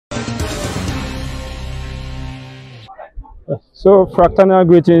So, fraternal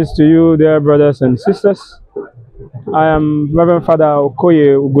greetings to you, dear brothers and sisters. I am Reverend Father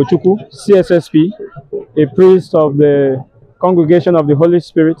Okoye Ugochukwu, CSSP, a priest of the Congregation of the Holy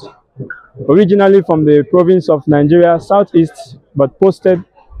Spirit, originally from the province of Nigeria, southeast, but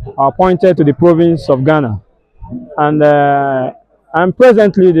appointed to the province of Ghana. And I'm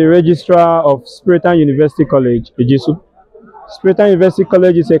presently the registrar of Spiritan University College, Ejisu. Spiritan University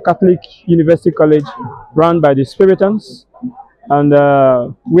College is a Catholic university college run by the Spiritans. And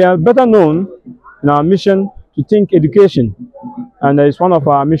we are better known in our mission to think education, and it's one of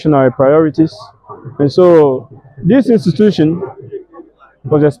our missionary priorities. And so this institution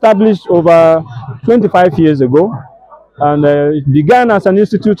was established over 25 years ago, and it began as an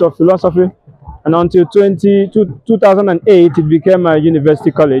institute of philosophy, and until 2008 it became a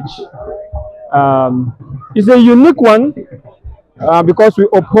university college. It's a unique one because we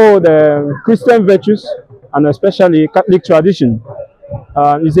uphold Christian virtues and especially Catholic tradition.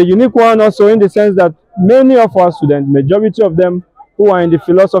 It's a unique one also in the sense that many of our students, majority of them who are in the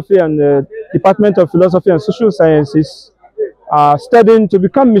philosophy and the Department of Philosophy and Social Sciences, are studying to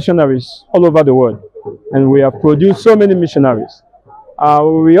become missionaries all over the world. And we have produced so many missionaries.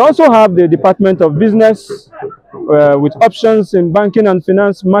 We also have the Department of Business with options in banking and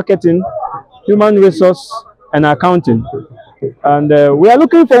finance, marketing, human resource, and accounting. And we are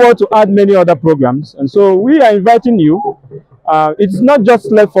looking forward to add many other programs. And so we are inviting you. It's not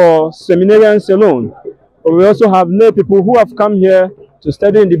just left for seminarians alone, but we also have lay people who have come here to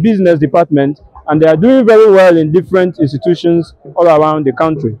study in the business department, and they are doing very well in different institutions all around the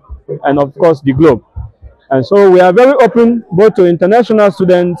country and of course the globe. And so we are very open both to international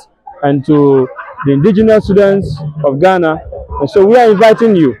students and to the indigenous students of Ghana. And so we are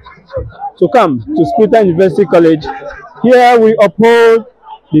inviting you to come to Spiritan University College. Here we uphold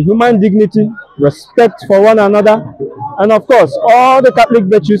the human dignity, respect for one another, and of course all the Catholic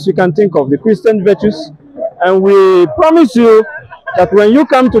virtues you can think of, the Christian virtues. And we promise you that when you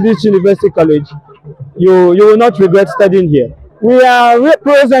come to this university college, you will not regret studying here. We are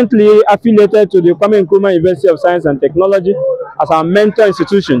presently affiliated to the Kwame Nkrumah University of Science and Technology as our mentor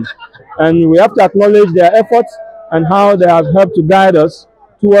institution, and we have to acknowledge their efforts and how they have helped to guide us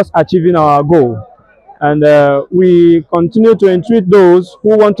towards achieving our goal. And we continue to entreat those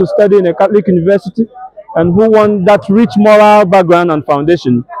who want to study in a Catholic university and who want that rich moral background and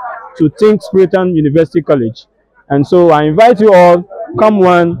foundation to think Spiritan University College. And so I invite you all, come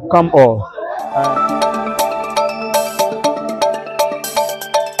one, come all.